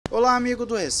Olá amigo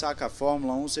do Ressaca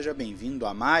Fórmula 1, seja bem-vindo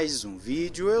a mais um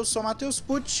vídeo, eu sou Matheus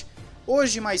Pucci.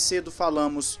 Hoje mais cedo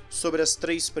falamos sobre as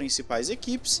três principais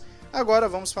equipes, agora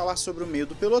vamos falar sobre o meio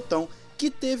do pelotão,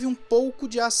 que teve um pouco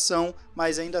de ação,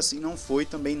 mas ainda assim não foi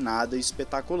também nada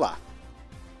espetacular.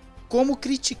 Como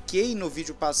critiquei no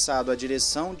vídeo passado a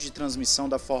direção de transmissão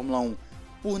da Fórmula 1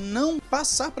 por não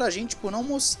passar pra gente, por não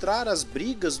mostrar as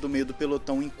brigas do meio do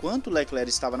pelotão enquanto Leclerc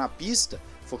estava na pista,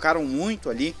 focaram muito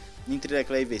ali entre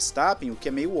Leclerc e Verstappen, o que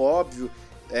é meio óbvio,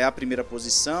 é a primeira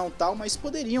posição tal, mas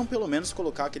poderiam pelo menos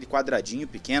colocar aquele quadradinho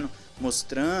pequeno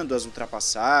mostrando as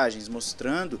ultrapassagens,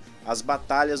 mostrando as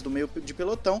batalhas do meio de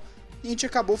pelotão, e a gente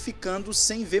acabou ficando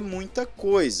sem ver muita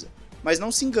coisa. Mas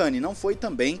não se engane, não foi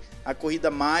também a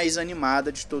corrida mais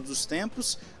animada de todos os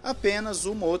tempos, apenas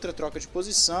uma outra troca de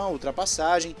posição,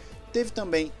 ultrapassagem. Teve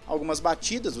também algumas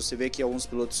batidas, você vê que alguns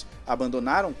pilotos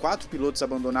abandonaram, 4 pilotos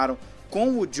abandonaram,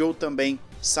 com o Joe também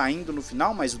saindo no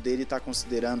final, mas o dele está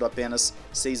considerando apenas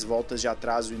 6 voltas de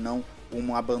atraso e não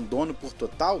um abandono por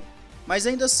total. Mas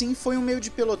ainda assim foi um meio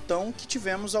de pelotão que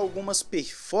tivemos algumas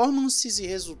performances e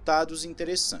resultados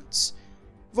interessantes.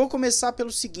 Vou começar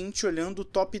pelo seguinte, olhando o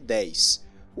top 10.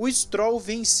 O Stroll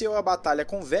venceu a batalha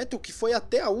com Vettel, que foi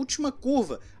até a última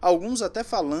curva, alguns até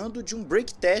falando de um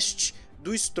break test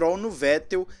do Stroll no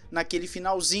Vettel naquele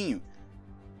finalzinho.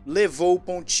 Levou o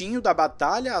pontinho da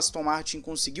batalha, a Aston Martin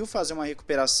conseguiu fazer uma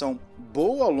recuperação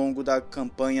boa ao longo da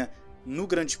campanha no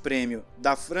Grande Prêmio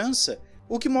da França,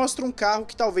 o que mostra um carro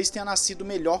que talvez tenha nascido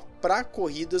melhor para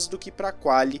corridas do que para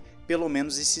quali, pelo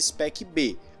menos esse spec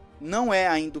B. Não é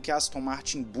ainda o que a Aston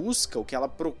Martin busca, o que ela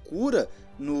procura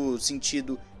no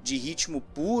sentido de ritmo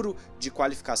puro, de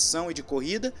qualificação e de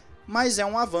corrida, mas é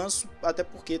um avanço, até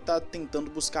porque está tentando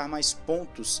buscar mais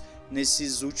pontos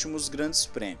nesses últimos grandes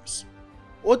prêmios.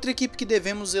 Outra equipe que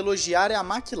devemos elogiar é a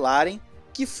McLaren,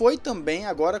 que foi também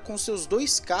agora com seus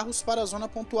 2 carros para a zona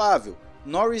pontuável.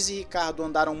 Norris e Ricciardo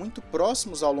andaram muito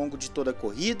próximos ao longo de toda a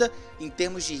corrida, em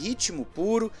termos de ritmo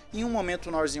puro. Em um momento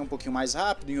o Norris ia um pouquinho mais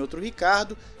rápido, em outro o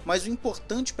Ricciardo, mas o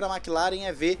importante para a McLaren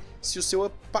é ver se o seu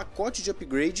pacote de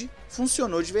upgrade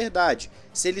funcionou de verdade,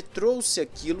 se ele trouxe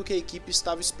aquilo que a equipe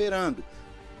estava esperando.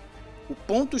 O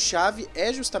ponto-chave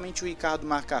é justamente o Ricciardo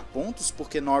marcar pontos,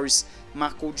 porque Norris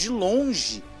marcou de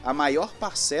longe a maior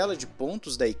parcela de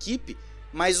pontos da equipe,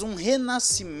 mas um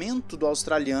renascimento do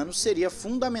australiano seria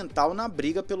fundamental na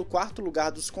briga pelo 4º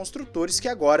lugar dos construtores, que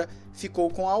agora ficou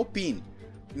com a Alpine.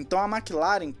 Então a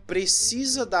McLaren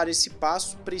precisa dar esse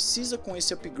passo, precisa com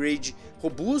esse upgrade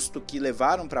robusto que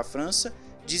levaram para a França,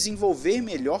 desenvolver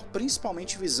melhor,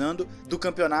 principalmente visando do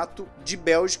campeonato de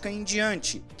Bélgica em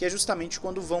diante, que é justamente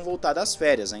quando vão voltar das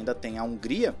férias. Ainda tem a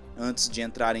Hungria antes de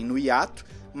entrarem no hiato,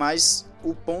 mas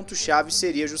o ponto-chave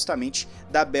seria justamente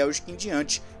da Bélgica em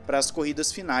diante para as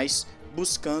corridas finais,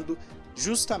 buscando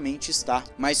justamente estar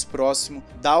mais próximo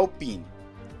da Alpine.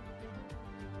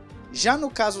 Já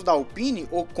no caso da Alpine,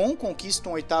 Ocon conquista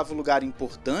um 8º lugar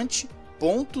importante,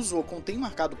 pontos, o Ocon tem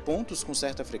marcado pontos com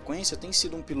certa frequência, tem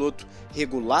sido um piloto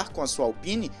regular com a sua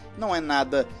Alpine, não é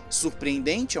nada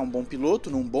surpreendente, é um bom piloto,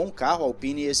 num bom carro. A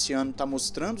Alpine esse ano está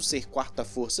mostrando ser 4ª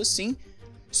força sim,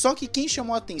 só que quem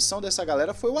chamou a atenção dessa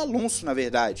galera foi o Alonso, na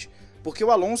verdade, porque o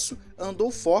Alonso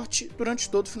andou forte durante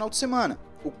todo o final de semana.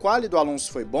 O quali do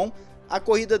Alonso foi bom, a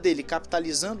corrida dele,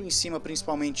 capitalizando em cima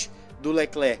principalmente do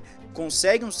Leclerc,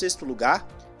 consegue um 6º lugar.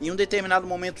 Em um determinado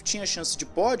momento tinha chance de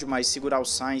pódio, mas segurar o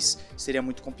Sainz seria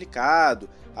muito complicado.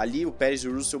 Ali o Pérez e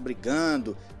o Russell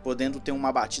brigando, podendo ter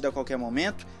uma batida a qualquer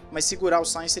momento, mas segurar o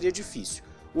Sainz seria difícil.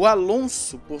 O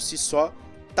Alonso, por si só,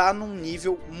 está num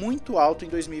nível muito alto em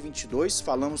 2022,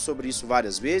 falamos sobre isso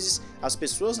várias vezes, as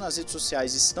pessoas nas redes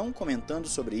sociais estão comentando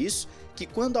sobre isso, que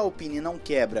quando a Alpine não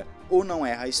quebra ou não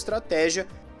erra a estratégia,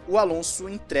 o Alonso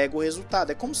entrega o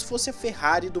resultado. É como se fosse a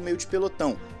Ferrari do meio de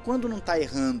pelotão. Quando não está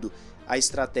errando a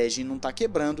estratégia e não está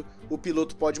quebrando, o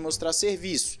piloto pode mostrar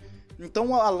serviço. Então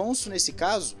o Alonso, nesse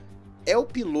caso, é o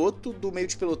piloto do meio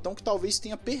de pelotão que talvez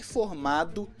tenha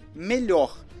performado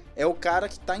melhor. É o cara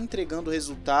que está entregando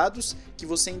resultados, que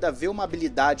você ainda vê uma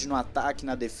habilidade no ataque,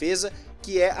 na defesa,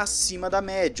 que é acima da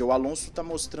média. O Alonso está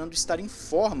mostrando estar em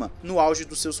forma no auge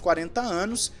dos seus 40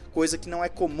 anos, coisa que não é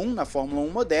comum na Fórmula 1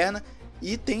 moderna,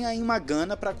 e tem aí uma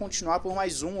gana para continuar por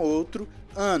mais um ou outro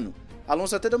ano.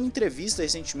 Alonso até deu uma entrevista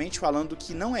recentemente falando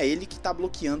que não é ele que está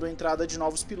bloqueando a entrada de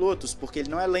novos pilotos, porque ele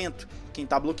não é lento. Quem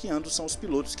está bloqueando são os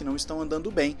pilotos que não estão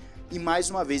andando bem. E mais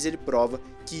uma vez ele prova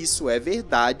que isso é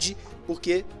verdade,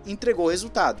 porque entregou o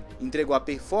resultado. Entregou a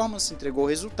performance, entregou o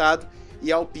resultado, e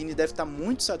a Alpine deve estar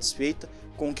muito satisfeita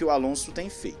com o que o Alonso tem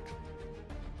feito.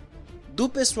 Do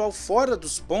pessoal fora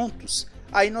dos pontos,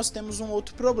 aí nós temos um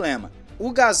outro problema.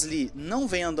 O Gasly não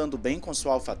vem andando bem com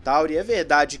sua AlphaTauri. É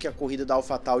verdade que a corrida da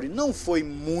AlphaTauri não foi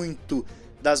muito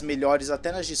das melhores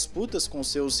até nas disputas com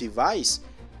seus rivais,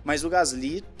 mas o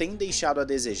Gasly tem deixado a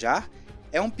desejar.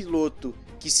 É um piloto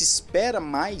que se espera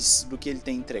mais do que ele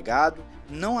tem entregado,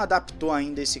 não adaptou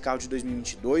ainda esse carro de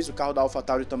 2022, o carro da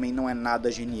AlphaTauri também não é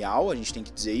nada genial, a gente tem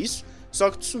que dizer isso, só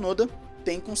que o Tsunoda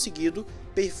tem conseguido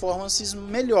performances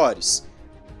melhores.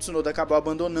 O Tsunoda acabou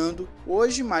abandonando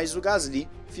hoje, mas o Gasly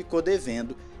ficou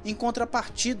devendo. Em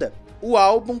contrapartida, o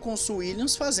Albon com o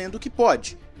Williams fazendo o que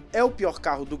pode. É o pior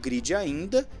carro do grid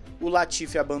ainda, o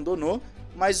Latifi abandonou,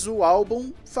 mas o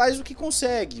Albon faz o que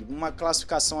consegue, uma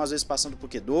classificação às vezes passando por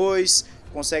Q2,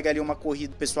 consegue ali uma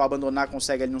corrida, o pessoal abandonar,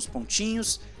 consegue ali uns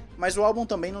pontinhos, mas o Albon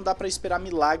também não dá para esperar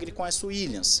milagre com essa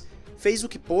Williams. Fez o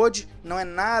que pôde, não é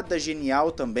nada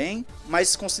genial também,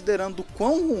 mas considerando o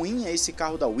quão ruim é esse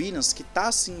carro da Williams, que está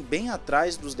assim bem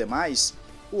atrás dos demais,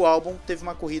 o Albon teve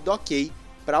uma corrida ok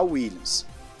para a Williams.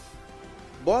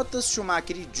 Bottas,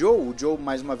 Schumacher e Joe, o Joe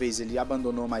mais uma vez ele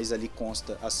abandonou, mas ali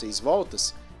consta as 6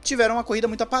 voltas, tiveram uma corrida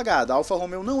muito apagada. A Alfa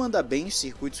Romeo não anda bem em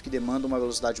circuitos que demandam uma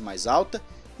velocidade mais alta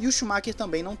e o Schumacher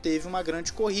também não teve uma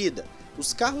grande corrida.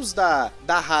 Os carros da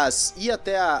Haas e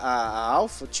até a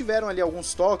Alfa tiveram ali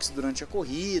alguns toques durante a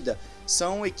corrida,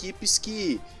 são equipes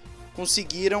que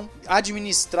conseguiram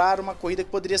administrar uma corrida que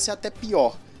poderia ser até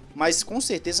pior, mas com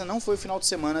certeza não foi o final de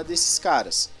semana desses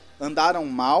caras. Andaram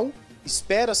mal,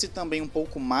 espera-se também um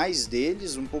pouco mais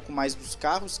deles, um pouco mais dos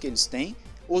carros que eles têm,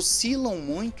 oscilam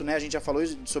muito, né? A gente já falou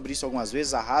sobre isso algumas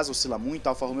vezes, a Haas oscila muito,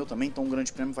 a Alfa Romeo também, então um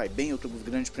grande prêmio vai bem, outro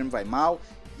grande prêmio vai mal,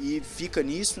 e fica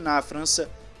nisso. Na França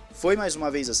foi mais uma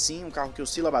vez assim, um carro que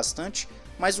oscila bastante,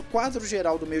 mas o quadro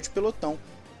geral do meio de pelotão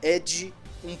é de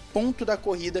um ponto da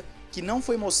corrida que não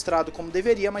foi mostrado como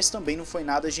deveria, mas também não foi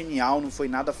nada genial, não foi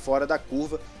nada fora da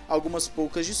curva, algumas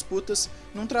poucas disputas,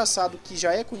 num traçado que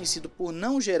já é conhecido por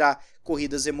não gerar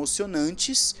corridas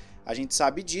emocionantes, a gente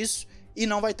sabe disso, e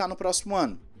não vai estar no próximo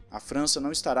ano. A França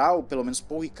não estará, ou pelo menos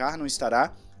Paul Ricard não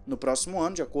estará no próximo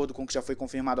ano, de acordo com o que já foi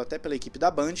confirmado até pela equipe da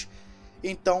Band.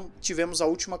 Então tivemos a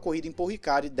última corrida em Paul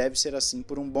Ricard e deve ser assim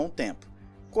por um bom tempo.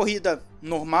 Corrida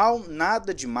normal,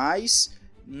 nada demais,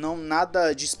 não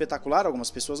nada de espetacular,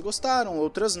 algumas pessoas gostaram,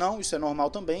 outras não, isso é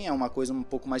normal também, é uma coisa um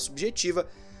pouco mais subjetiva,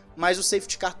 mas o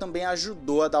safety car também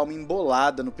ajudou a dar uma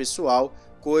embolada no pessoal,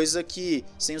 coisa que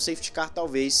sem o safety car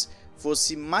talvez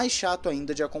fosse mais chato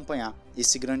ainda de acompanhar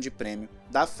esse grande prêmio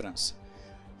da França.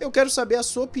 Eu quero saber a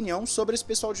sua opinião sobre esse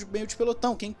pessoal de meio de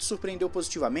pelotão, quem te surpreendeu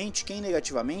positivamente, quem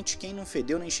negativamente, quem não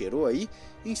fedeu nem cheirou aí,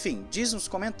 enfim, diz nos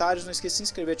comentários, não esqueça de se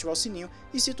inscrever, ativar o sininho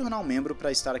e se tornar um membro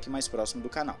para estar aqui mais próximo do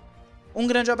canal. Um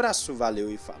grande abraço,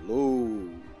 valeu e falou!